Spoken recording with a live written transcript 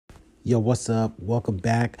Yo, what's up? Welcome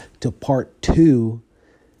back to part 2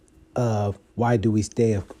 of Why Do We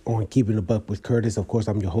Stay on Keeping the Buck with Curtis. Of course,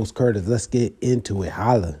 I'm your host, Curtis. Let's get into it.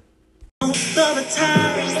 Holla. Most of the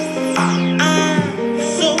time, I'm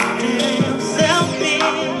so damn selfish.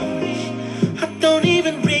 I don't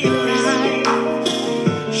even realize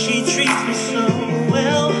she treats me so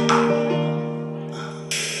well.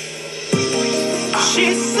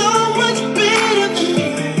 She's so much better than me.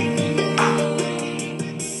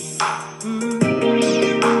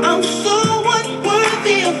 I'm so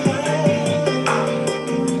unworthy of her.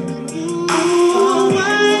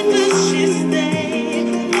 Why does she stay?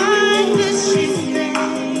 Why does she stay?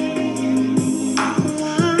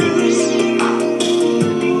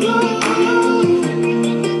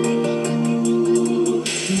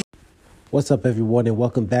 What's up, everyone, and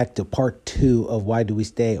welcome back to part 2 of Why Do We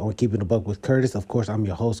Stay on Keeping the Buck with Curtis. Of course, I'm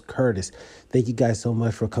your host, Curtis. Thank you guys so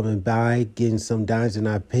much for coming by, getting some dimes and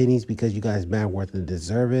not pennies, because you guys man worth and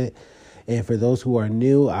deserve it. And for those who are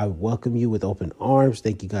new, I welcome you with open arms.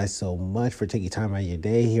 Thank you guys so much for taking time out of your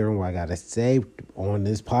day, hearing what I got to say on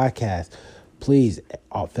this podcast. Please,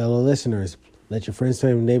 all fellow listeners, let your friends,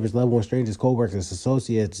 family, neighbors, loved ones, strangers, co-workers,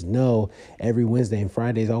 associates know every Wednesday and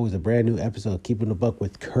Friday is always a brand new episode of Keeping the Buck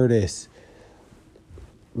with Curtis.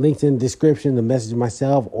 Links in the description to message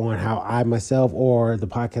myself on how I myself or the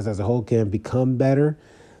podcast as a whole can become better.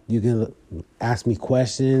 You can ask me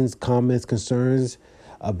questions, comments, concerns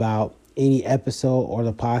about any episode or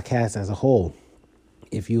the podcast as a whole.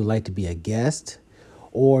 If you would like to be a guest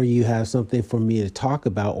or you have something for me to talk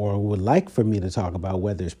about or would like for me to talk about,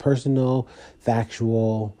 whether it's personal,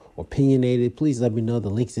 factual, or opinionated, please let me know. The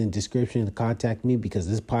link's in the description to contact me, because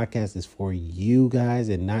this podcast is for you guys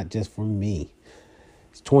and not just for me.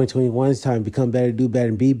 It's 2021. It's time to become better, do better,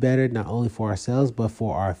 and be better, not only for ourselves, but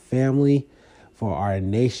for our family, for our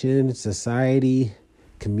nation, society,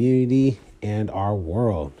 community, and our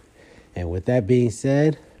world. And with that being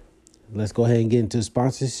said, let's go ahead and get into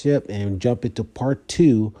sponsorship and jump into part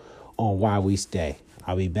 2 on Why We Stay.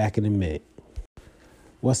 I'll be back in a minute.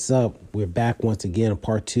 What's up? We're back once again on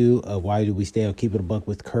part 2 of Why Do We Stay on Keeping the Buck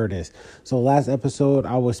with Curtis. So last episode,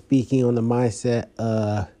 I was speaking on the mindset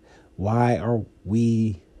why are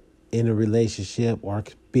we in a relationship or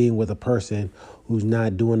being with a person who's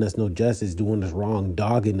not doing us no justice, doing us wrong,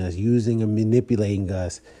 dogging us, using and manipulating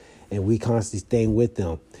us, and we constantly staying with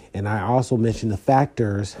them. And I also mentioned the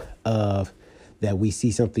factors of that we see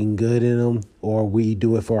something good in them, or we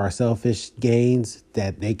do it for our selfish gains,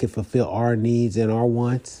 that they can fulfill our needs and our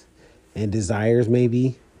wants and desires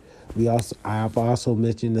maybe. I've also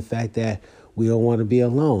mentioned the fact that we don't want to be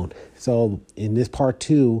alone. So in this part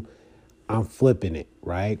 2, I'm flipping it,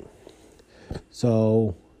 right?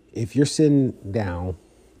 So if you're sitting down,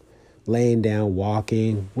 laying down,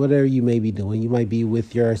 walking, whatever you may be doing, you might be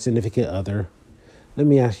with your significant other. Let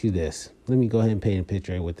me ask you this. Let me go ahead and paint a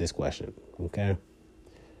picture with this question, okay?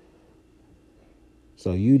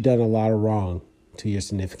 So you've done a lot of wrong to your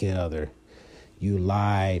significant other. You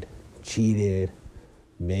lied, cheated,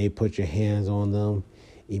 may put your hands on them,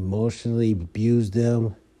 emotionally abused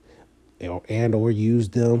them, or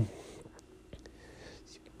used them,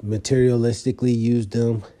 materialistically used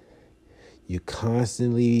them. You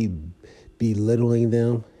constantly belittling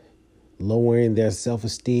them, lowering their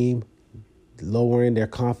self-esteem, lowering their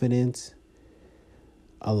confidence,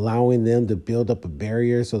 allowing them to build up a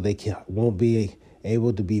barrier so they won't be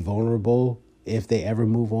able to be vulnerable if they ever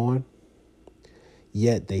move on.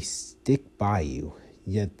 Yet they stick by you,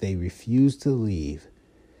 yet they refuse to leave.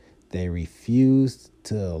 They refuse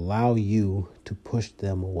to allow you to push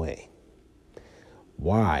them away.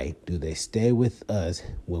 Why do they stay with us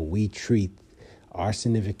when we treat our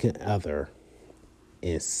significant other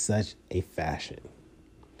in such a fashion?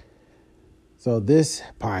 So this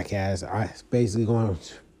podcast, I'm basically going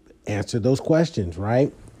to answer those questions,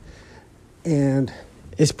 right? And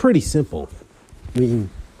it's pretty simple. I mean,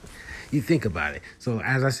 you think about it. So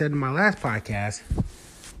as I said in my last podcast,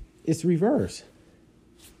 it's reverse.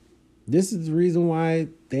 This is the reason why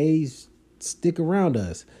they stick around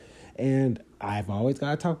us. And I've always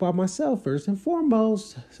got to talk about myself first and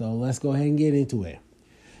foremost. So let's go ahead and get into it.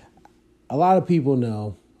 A lot of people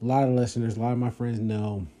know, a lot of listeners, a lot of my friends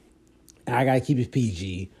know, and I got to keep it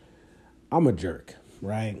PG, I'm a jerk,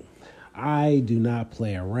 right? I do not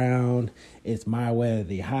play around. It's my way or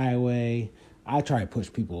the highway. I try to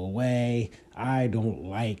push people away. I don't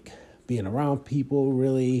like being around people,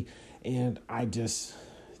 really. And this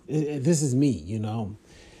is me, you know.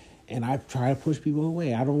 And I try to push people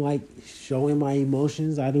away. I don't like showing my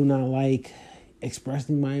emotions. I do not like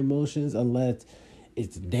expressing my emotions unless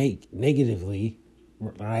it's negatively,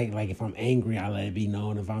 right? Like if I'm angry, I let it be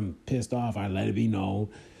known. If I'm pissed off, I let it be known.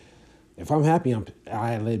 If I'm happy,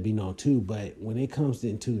 I let it be known too. But when it comes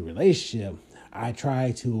into the relationship, I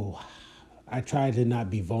try to not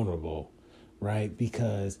be vulnerable, right?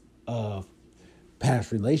 Because of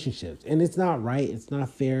past relationships. And it's not right. It's not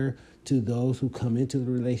fair to those who come into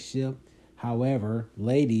the relationship. However,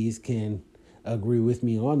 ladies can agree with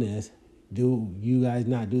me on this. Do you guys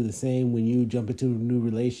not do the same when you jump into a new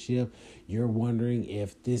relationship? You're wondering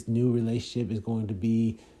if this new relationship is going to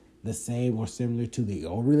be the same or similar to the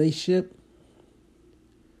old relationship.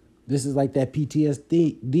 This is like that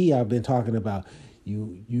PTSD I've been talking about.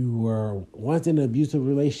 You were once in an abusive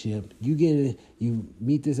relationship. You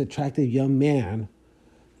meet this attractive young man,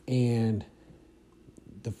 and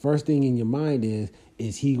the first thing in your mind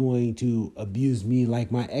is he going to abuse me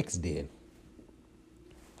like my ex did?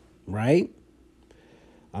 Right?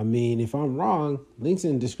 I mean, if I'm wrong, links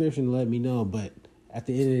in the description let me know. But at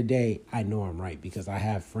the end of the day, I know I'm right because I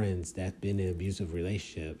have friends that's been in abusive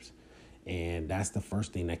relationships, and that's the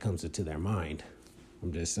first thing that comes into their mind.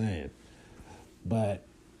 I'm just saying. But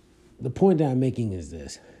the point that I'm making is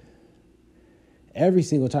this. Every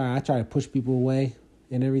single time I try to push people away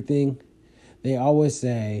and everything, they always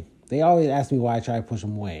ask me why I try to push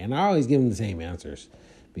them away. And I always give them the same answers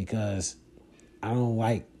because I don't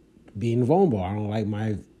like being vulnerable. I don't like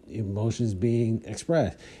my emotions being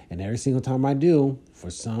expressed. And every single time I do, for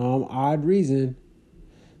some odd reason,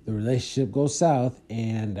 the relationship goes south,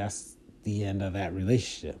 and that's the end of that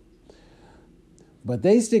relationship. But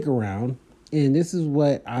they stick around, and this is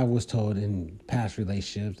what I was told in past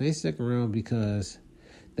relationships. They stick around because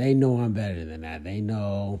they know I'm better than that. They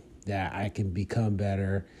know that I can become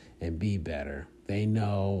better and be better. They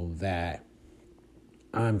know that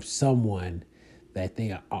I'm someone that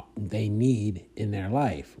they need in their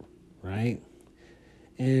life, right?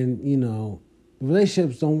 And,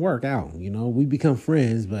 relationships don't work out. We become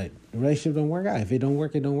friends, but the relationship don't work out. If it don't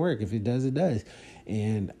work, it don't work. If it does, it does.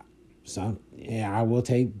 And I will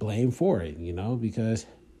take blame for it, because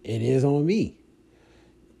it is on me,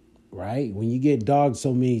 right? When you get dogged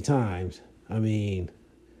so many times, I mean,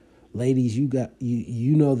 ladies, you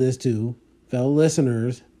know this too, fellow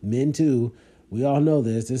listeners, men too. We all know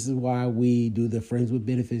this. This is why we do the friends with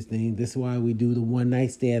benefits thing. This is why we do the one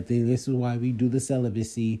night stand thing. This is why we do the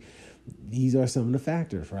celibacy. These are some of the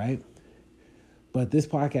factors, right? But this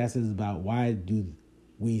podcast is about why do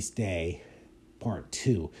we stay part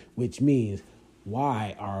 2, which means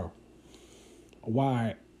why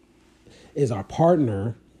is our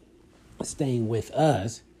partner staying with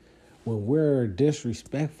us when we're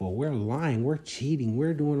disrespectful, we're lying, we're cheating,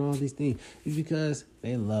 we're doing all these things? It's because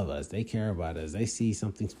they love us. They care about us. They see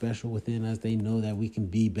something special within us. They know that we can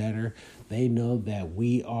be better. They know that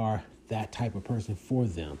we are that type of person for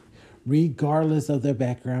them, regardless of their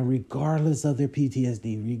background, regardless of their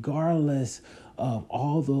PTSD, regardless of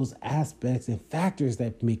all those aspects and factors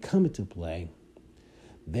that may come into play.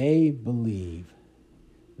 They believe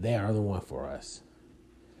they are the one for us.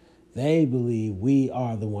 They believe we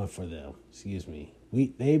are the one for them.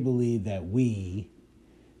 They believe that we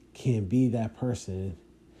can be that person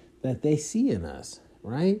that they see in us,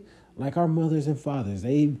 right? Like our mothers and fathers,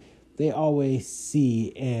 they always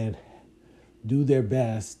see and do their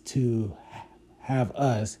best to have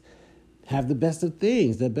us have the best of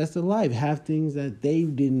things, the best of life, have things that they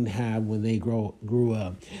didn't have when they grew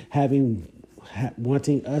up,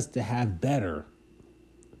 wanting us to have better,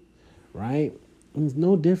 right? And it's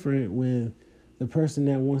no different with the person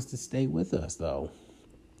that wants to stay with us, though.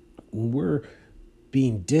 When we're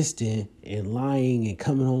being distant and lying and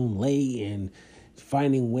coming home late and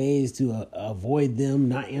finding ways to avoid them,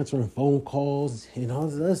 not answering phone calls and all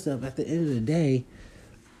this other stuff, at the end of the day,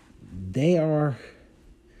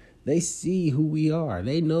 they see who we are.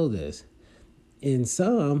 They know this. And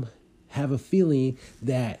some have a feeling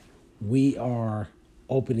that we are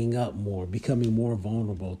opening up more, becoming more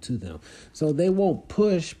vulnerable to them. So they won't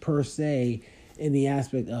push per se in the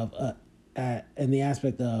aspect of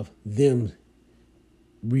them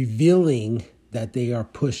revealing that they are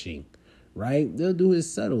pushing, right? They'll do it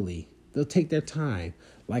subtly. They'll take their time,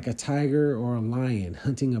 like a tiger or a lion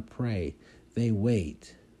hunting a prey. They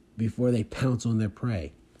wait before they pounce on their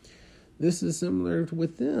prey. This is similar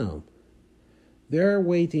with them. They're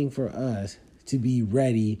waiting for us to be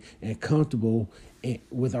ready and comfortable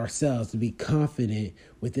with ourselves, to be confident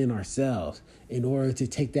within ourselves in order to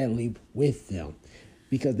take that leap with them.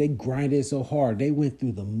 Because they grinded so hard. They went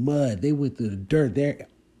through the mud. They went through the dirt. Their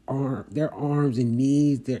arms and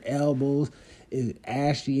knees, their elbows, is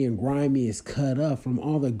ashy and grimy, is cut up from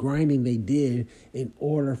all the grinding they did in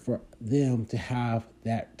order for them to have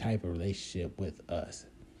that type of relationship with us.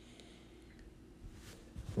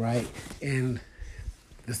 Right? And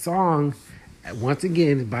the song, once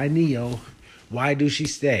again, is by Neo, Why Do She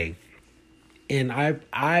Stay? And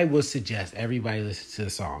I would suggest everybody listen to the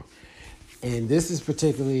song. And this is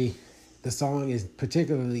particularly, the song is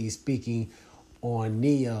particularly speaking on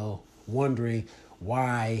Neo wondering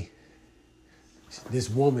why this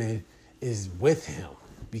woman is with him.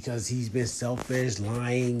 Because he's been selfish,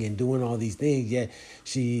 lying, and doing all these things, yet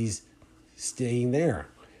she's staying there.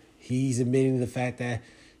 He's admitting the fact that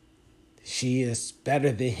she is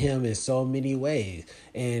better than him in so many ways,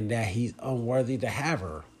 and that he's unworthy to have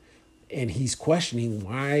her. And he's questioning,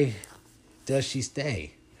 why does she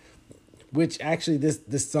stay? Which actually,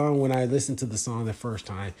 this song, when I listened to the song the first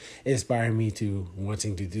time, it inspired me to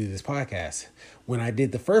wanting to do this podcast. When I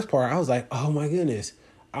did the first part, I was like, oh my goodness,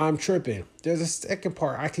 I'm tripping. There's a second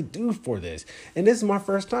part I could do for this. And this is my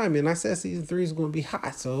first time. And I said season 3 is going to be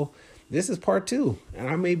hot. So this is part 2. And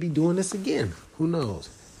I may be doing this again. Who knows?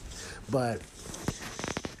 But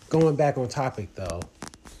going back on topic, though,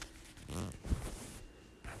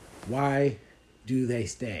 why do they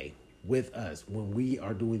stay with us when we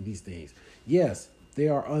are doing these things? Yes, we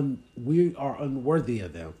are unworthy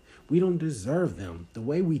of them. We don't deserve them. The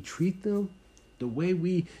way we treat them, the way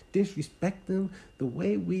we disrespect them, the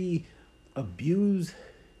way we abuse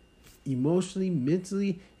emotionally,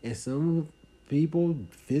 mentally, and some people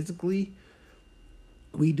physically,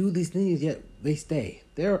 we do these things, yet they stay.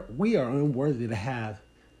 We are unworthy to have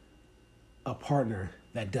a partner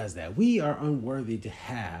that does that. We are unworthy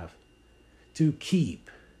to keep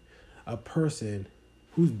a person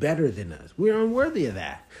who's better than us. We're unworthy of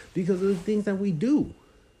that because of the things that we do.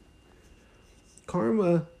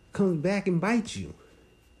 Karma comes back and bites you.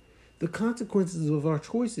 The consequences of our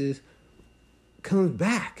choices comes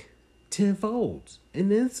back tenfold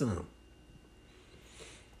and then some.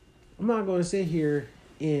 I'm not going to sit here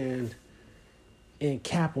and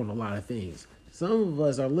cap on a lot of things. Some of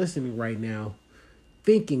us are listening right now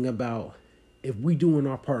thinking about if we doing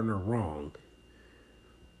our partner wrong.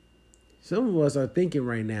 Some of us are thinking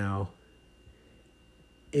right now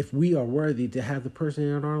if we are worthy to have the person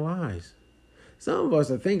in our lives. Some of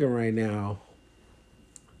us are thinking right now,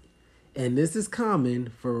 and this is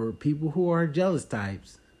common for people who are jealous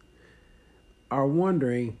types, are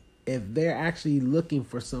wondering if they're actually looking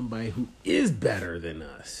for somebody who is better than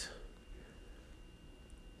us.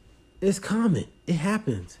 It's common. It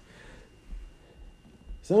happens.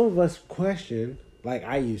 Some of us question, like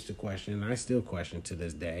I used to question, and I still question to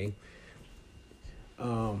this day,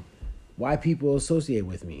 why people associate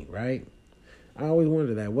with me, right? I always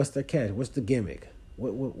wonder that. What's the catch? What's the gimmick?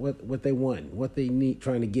 What they want? What they need,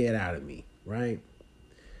 trying to get out of me, right?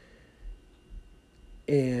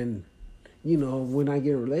 And when I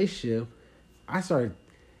get in a relationship, I start,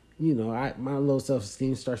 my low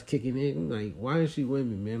self-esteem starts kicking in. I'm like, why is she with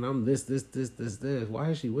me, man? I'm this. Why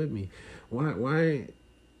is she with me? Why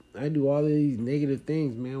I do all these negative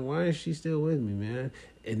things, man? Why is she still with me, man?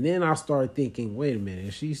 And then I'll start thinking, wait a minute,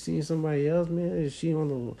 is she seeing somebody else, man? Is she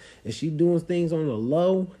doing things on the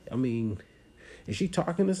low? I mean, is she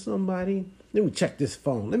talking to somebody? Let me check this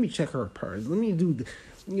phone. Let me check her purse. Let me do,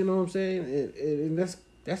 you know what I'm saying? And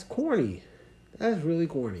that's corny. That's really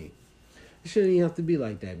corny. It shouldn't even have to be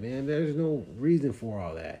like that, man. There's no reason for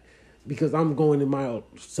all that. Because I'm going to my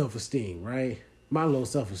self-esteem, right? My low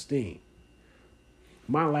self-esteem.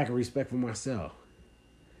 My lack of respect for myself.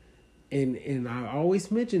 And I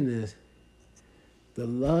always mention this. The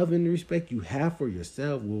love and the respect you have for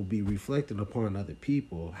yourself will be reflected upon other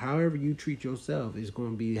people. However you treat yourself is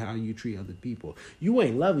going to be how you treat other people. You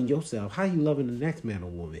ain't loving yourself. How you loving the next man or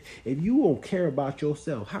woman? If you don't care about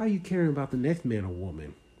yourself, how are you caring about the next man or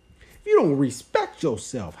woman? If you don't respect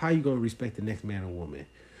yourself, how are you going to respect the next man or woman?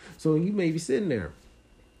 So you may be sitting there.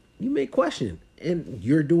 You may question. And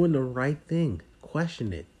you're doing the right thing.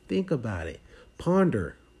 Question it. Think about it.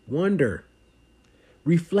 Ponder. Wonder.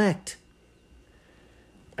 Reflect.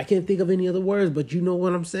 I can't think of any other words, but you know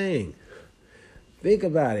what I'm saying. Think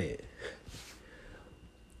about it.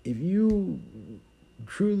 If you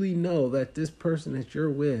truly know that this person that you're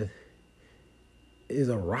with is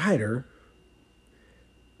a rider,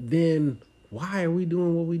 then why are we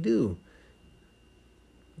doing what we do?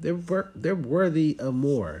 They're worthy of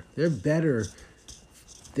more. They're better.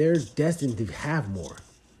 They're destined to have more.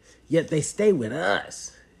 Yet they stay with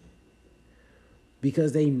us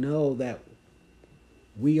because they know that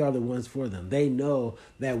we are the ones for them. They know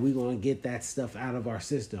that we're going to get that stuff out of our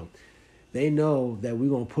system. They know that we're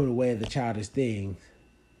going to put away the childish things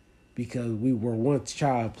because we were once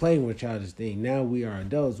child playing with childish things. Now we are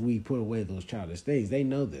adults. We put away those childish things. They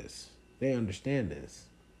know this. They understand this.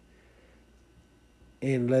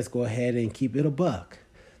 And let's go ahead and keep it a buck.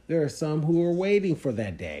 There are some who are waiting for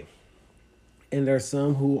that day. And there are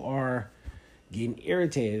some who are getting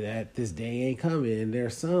irritated that this day ain't coming. And there are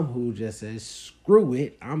some who just says, screw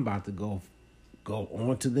it, I'm about to go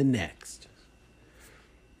on to the next.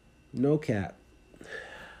 No cap.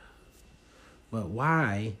 But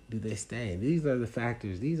why do they stay? These are the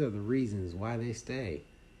factors. These are the reasons why they stay.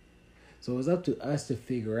 So it's up to us to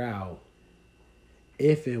figure out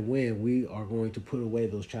if and when we are going to put away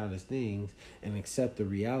those childish things and accept the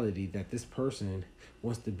reality that this person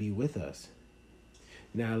wants to be with us.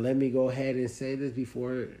 Now, let me go ahead and say this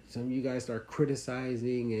before some of you guys start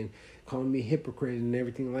criticizing and calling me hypocrite and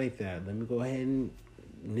everything like that. Let me go ahead and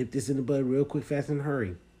nip this in the bud real quick, fast, and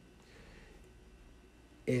hurry.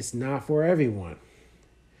 It's not for everyone.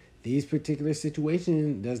 These particular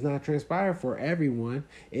situations does not transpire for everyone.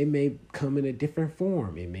 It may come in a different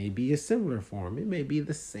form. It may be a similar form. It may be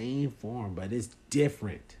the same form, but it's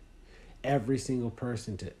different. Every single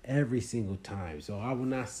person to every single time. So I will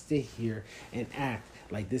not sit here and act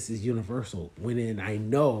like this is universal when I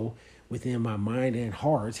know within my mind and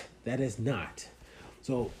heart that it's not.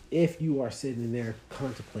 So if you are sitting there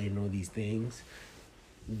contemplating on these things,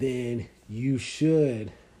 then you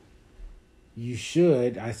should,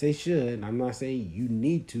 I say should, I'm not saying you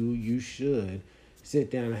need to, you should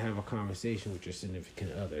sit down and have a conversation with your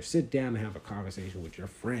significant other. Sit down and have a conversation with your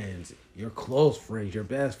friends, your close friends, your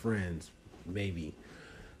best friends, maybe.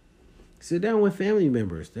 Sit down with family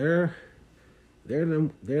members. They're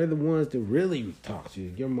the ones to really talk to,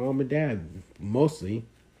 your mom and dad, mostly.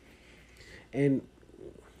 And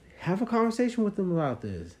have a conversation with them about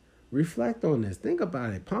this. Reflect on this. Think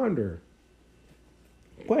about it. Ponder.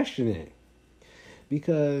 Question it.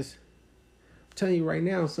 Because I'm telling you right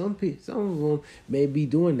now, some of them may be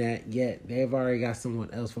doing that, yet they've already got someone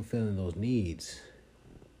else fulfilling those needs.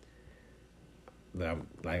 Like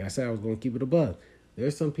I said, I was going to keep it a buck.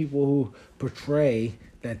 There's some people who portray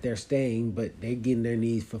that they're staying, but they're getting their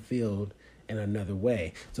needs fulfilled in another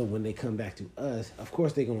way. So when they come back to us, of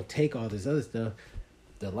course they're going to take all this other stuff.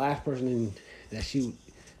 The last person that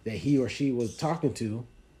he or she was talking to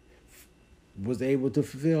was able to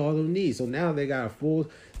fulfill all those needs. So now they got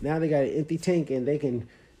an empty tank, and they can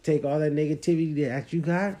take all that negativity that you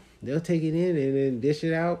got, they'll take it in and then dish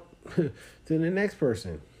it out to the next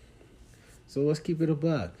person. So let's keep it a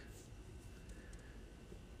buck.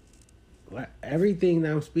 Everything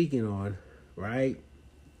that I'm speaking on, right,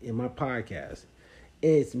 in my podcast,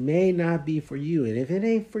 it may not be for you. And if it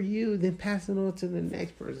ain't for you, then pass it on to the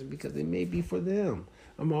next person, because it may be for them.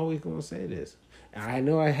 I'm always going to say this. I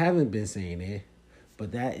know I haven't been saying it,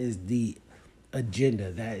 but that is the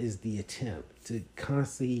agenda. That is the attempt to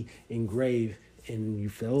constantly engrave in your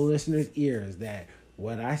fellow listeners' ears that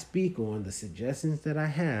what I speak on, the suggestions that I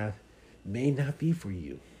have, may not be for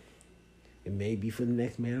you. It may be for the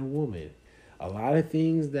next man or woman. A lot of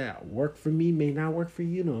things that work for me may not work for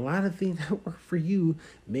you, and a lot of things that work for you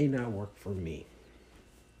may not work for me.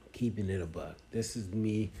 Keeping it a buck. This is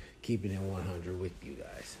me keeping it 100 with you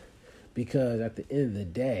guys. Because at the end of the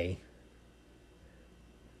day,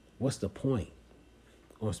 what's the point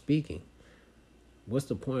on speaking? What's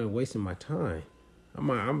the point of wasting my time? I'm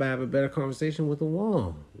going to have a better conversation with the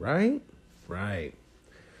wall, right? Right.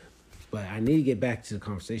 But I need to get back to the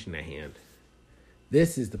conversation at hand.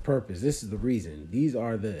 This is the purpose. This is the reason. These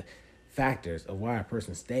are the factors of why a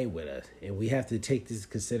person stay with us. And we have to take this into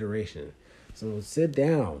consideration. So sit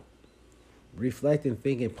down, reflect and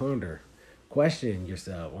think and ponder. Question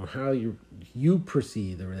yourself on how you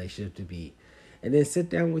perceive the relationship to be. And then sit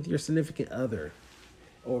down with your significant other.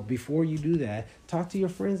 Or before you do that, talk to your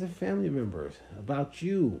friends and family members about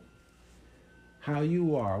you. How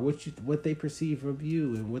you are, what they perceive of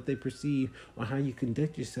you, and what they perceive on how you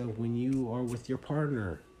conduct yourself when you are with your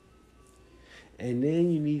partner. And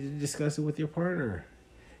then you need to discuss it with your partner.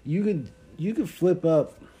 You can flip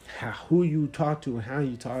up who you talk to and how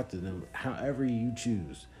you talk to them, however you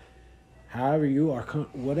choose. However you are,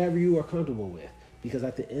 whatever you are comfortable with. Because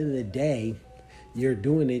at the end of the day, you're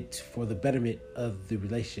doing it for the betterment of the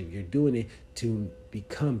relationship. You're doing it to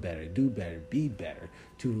become better, do better, be better,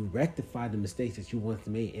 to rectify the mistakes that you want to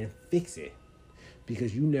make and fix it.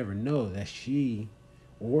 Because you never know that she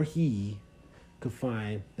or he could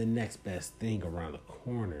find the next best thing around the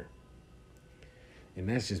corner. And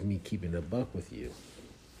that's just me keeping a buck with you.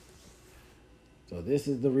 So this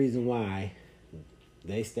is the reason why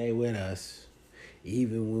they stay with us,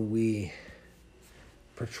 even when we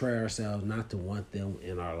portray ourselves not to want them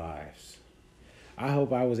in our lives. I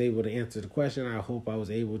hope I was able to answer the question. I hope I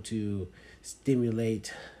was able to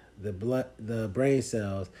stimulate the brain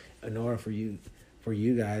cells in order for you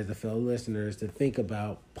guys, the fellow listeners, to think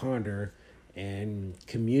about, ponder, and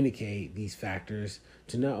communicate these factors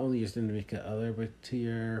to not only your significant other, but to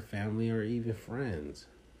your family or even friends.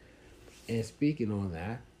 And speaking on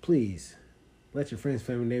that, please let your friends,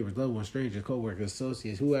 family, neighbors, loved ones, strangers, co-workers,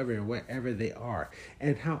 associates, whoever and whatever they are,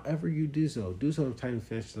 and however you do so in time and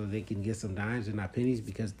fashion so they can get some dimes and not pennies,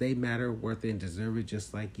 because they matter, worth it, and deserve it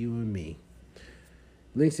just like you and me.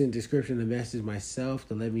 Links in the description of the message myself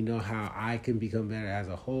to let me know how I can become better as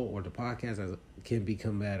a whole, or the podcast can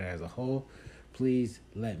become better as a whole. Please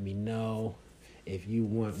let me know if you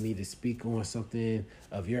want me to speak on something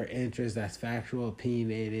of your interest that's factual,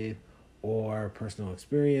 opinionated, or personal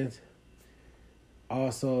experience.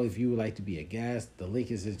 Also, if you would like to be a guest, the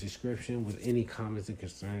link is in the description with any comments and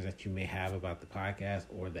concerns that you may have about the podcast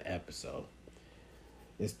or the episode.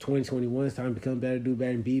 It's 2021. It's time to become better, do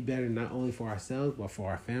better, and be better, not only for ourselves, but for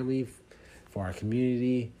our family, for our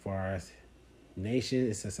community, for our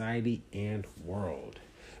nation, society, and world.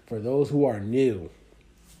 For those who are new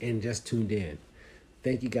and just tuned in,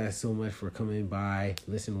 thank you guys so much for coming by.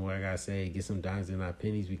 Listen to what I got to say. Get some dimes and not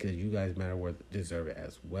pennies, because you guys matter, worth, deserve it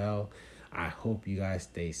as well. I hope you guys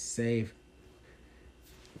stay safe.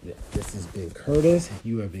 This has been Curtis.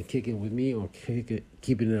 You have been kicking with me on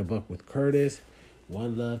Keeping It a Buck with Curtis.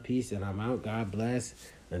 One love, peace, and I'm out. God bless.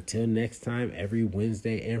 Until next time, every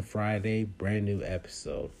Wednesday and Friday, brand new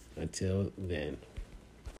episode. Until then.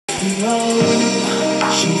 She's in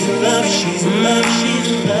love, she's in love, she's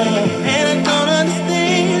in love. And I don't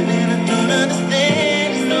understand,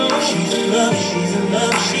 no. She's in love, she's in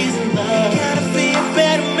love, she's in love. Gotta be a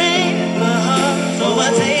better man for her. So I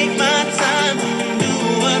take my time and do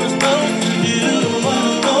what I'm supposed to do,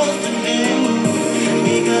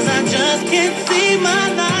 because I just can't see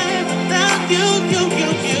my life.